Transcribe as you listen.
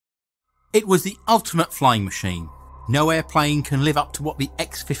It was the ultimate flying machine. No airplane can live up to what the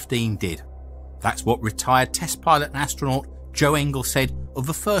X-15 did. That's what retired test pilot and astronaut Joe Engle said of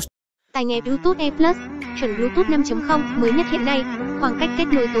the first. Tai nghe Bluetooth A+, chuẩn Bluetooth 5.0 mới nhất hiện nay, khoảng cách kết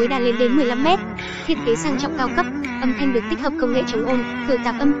nối tối đa lên đến 15 mét. Thiết kế sang trọng cao cấp, âm thanh được tích hợp công nghệ chống ồn, khử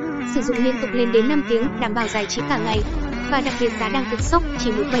tạp âm, sử dụng liên tục lên đến 5 tiếng, đảm bảo giải trí cả ngày. Và đặc biệt giá đang cực sốc,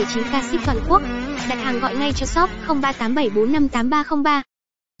 chỉ 179k ship toàn quốc. Đặt hàng gọi ngay cho shop 0387458303.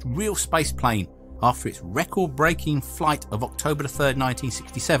 Real space plane after its record-breaking flight of October 3rd,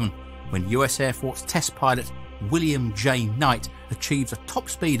 1967, when US Air Force test pilot William J. Knight achieves a top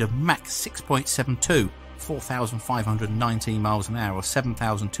speed of Mach 6.72, 4,519 miles an hour or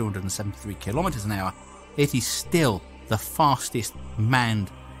 7,273 kilometers an hour, it is still the fastest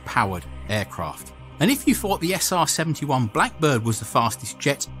manned-powered aircraft. And if you thought the SR-71 Blackbird was the fastest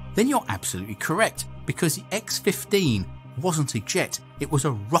jet, then you're absolutely correct, because the X-15 wasn't a jet, it was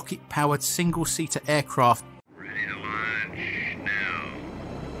a rocket-powered single-seater aircraft. Ready to launch now.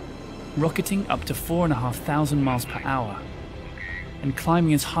 Rocketing up to 4,500 miles per hour and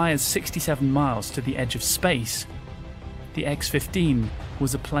climbing as high as 67 miles to the edge of space, the X-15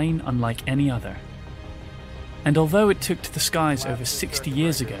 was a plane unlike any other. And although it took to the skies over 60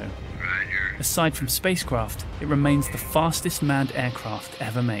 years ago, Roger. aside from spacecraft, it remains the fastest manned aircraft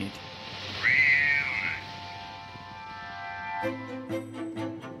ever made.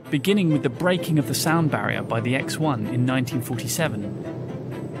 Beginning with the breaking of the sound barrier by the X-1 in 1947,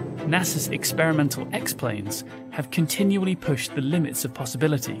 NASA's experimental X-planes have continually pushed the limits of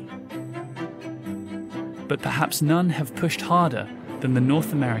possibility. But perhaps none have pushed harder than the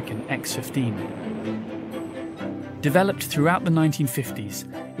North American X-15. Developed throughout the 1950s,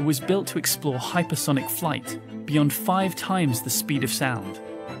 it was built to explore hypersonic flight beyond 5 times the speed of sound,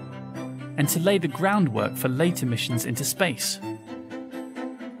 and to lay the groundwork for later missions into space.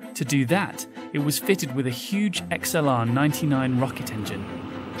 To do that, it was fitted with a huge XLR-99 rocket engine,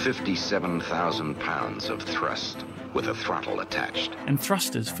 57,000 pounds of thrust with a throttle attached. and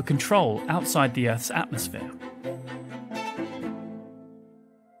thrusters for control outside the Earth's atmosphere.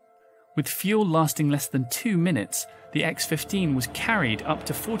 With fuel lasting less than 2 minutes, the X-15 was carried up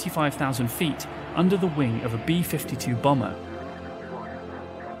to 45,000 feet under the wing of a B-52 bomber.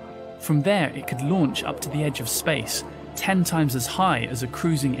 From there, it could launch up to the edge of space, 10 times as high as a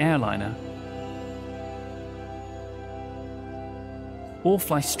cruising airliner, or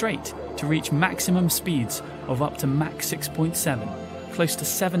fly straight to reach maximum speeds of up to Mach 6.7, close to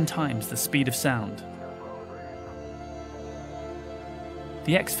 7 times the speed of sound.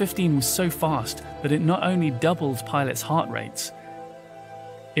 The X-15 was so fast that it not only doubled pilots' heart rates,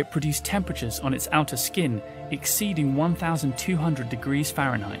 it produced temperatures on its outer skin exceeding 1,200 degrees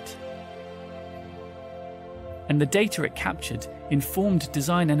Fahrenheit. And the data it captured informed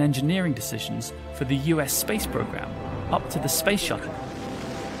design and engineering decisions for the US space program up to the space shuttle.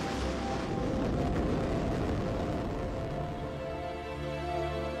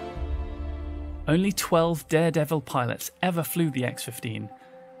 Only 12 daredevil pilots ever flew the X-15,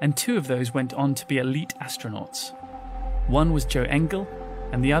 and 2 of those went on to be elite astronauts. One was Joe Engle,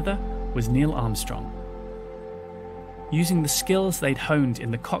 and the other was Neil Armstrong. Using the skills they'd honed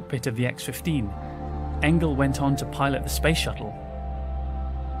in the cockpit of the X-15, Engle went on to pilot the space shuttle,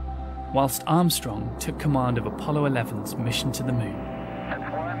 whilst Armstrong took command of Apollo 11's mission to the moon. It's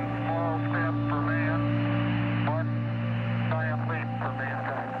one small step for man, one giant leap for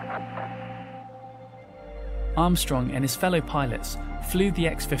mankind. Armstrong and his fellow pilots flew the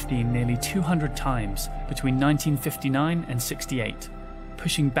X-15 nearly 200 times between 1959 and 68,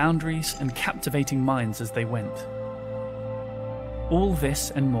 pushing boundaries and captivating minds as they went. All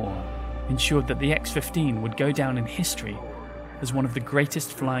this and more ensured that the X-15 would go down in history as one of the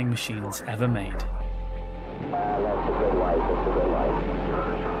greatest flying machines ever made. That's a good light, that's a good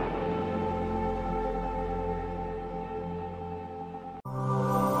light.